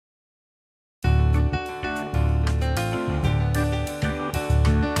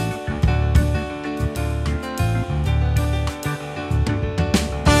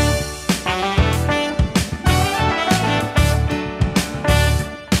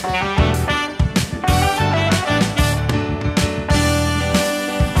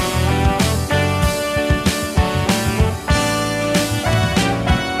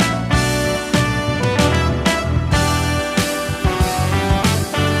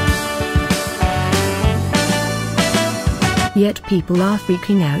Yet people are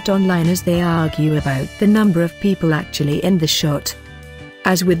freaking out online as they argue about the number of people actually in the shot.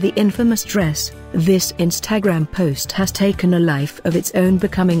 As with the infamous dress, this Instagram post has taken a life of its own,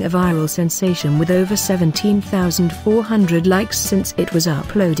 becoming a viral sensation with over 17,400 likes since it was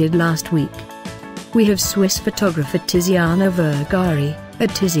uploaded last week. We have Swiss photographer Tiziana Vergari,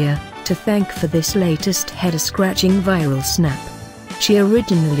 Tizia, to thank for this latest head-scratching viral snap. She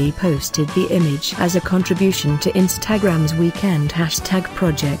originally posted the image as a contribution to Instagram's Weekend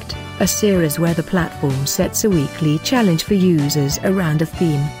 #project, a series where the platform sets a weekly challenge for users around a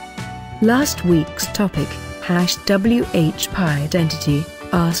theme. Last week's topic, #WHPidentity,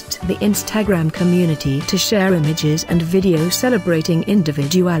 asked the Instagram community to share images and videos celebrating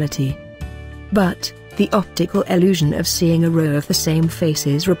individuality. But the optical illusion of seeing a row of the same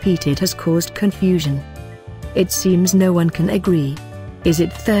faces repeated has caused confusion. It seems no one can agree. Is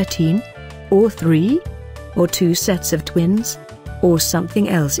it 13? Or 3? Or 2 sets of twins? Or something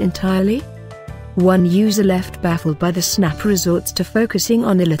else entirely? One user left baffled by the snap resorts to focusing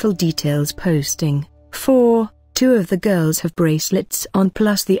on the little details, posting, 4, 2 of the girls have bracelets on,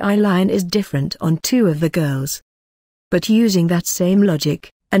 plus the eyeline is different on 2 of the girls. But using that same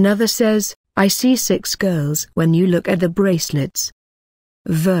logic, another says, I see 6 girls when you look at the bracelets.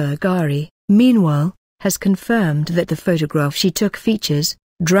 Vergari, meanwhile, has confirmed that the photograph she took features,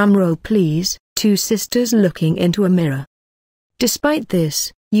 drumroll please, 2 sisters looking into a mirror. Despite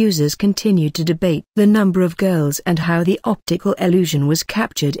this, users continued to debate the number of girls and how the optical illusion was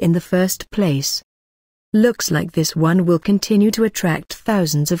captured in the first place. Looks like this one will continue to attract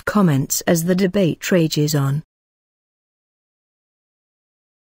thousands of comments as the debate rages on.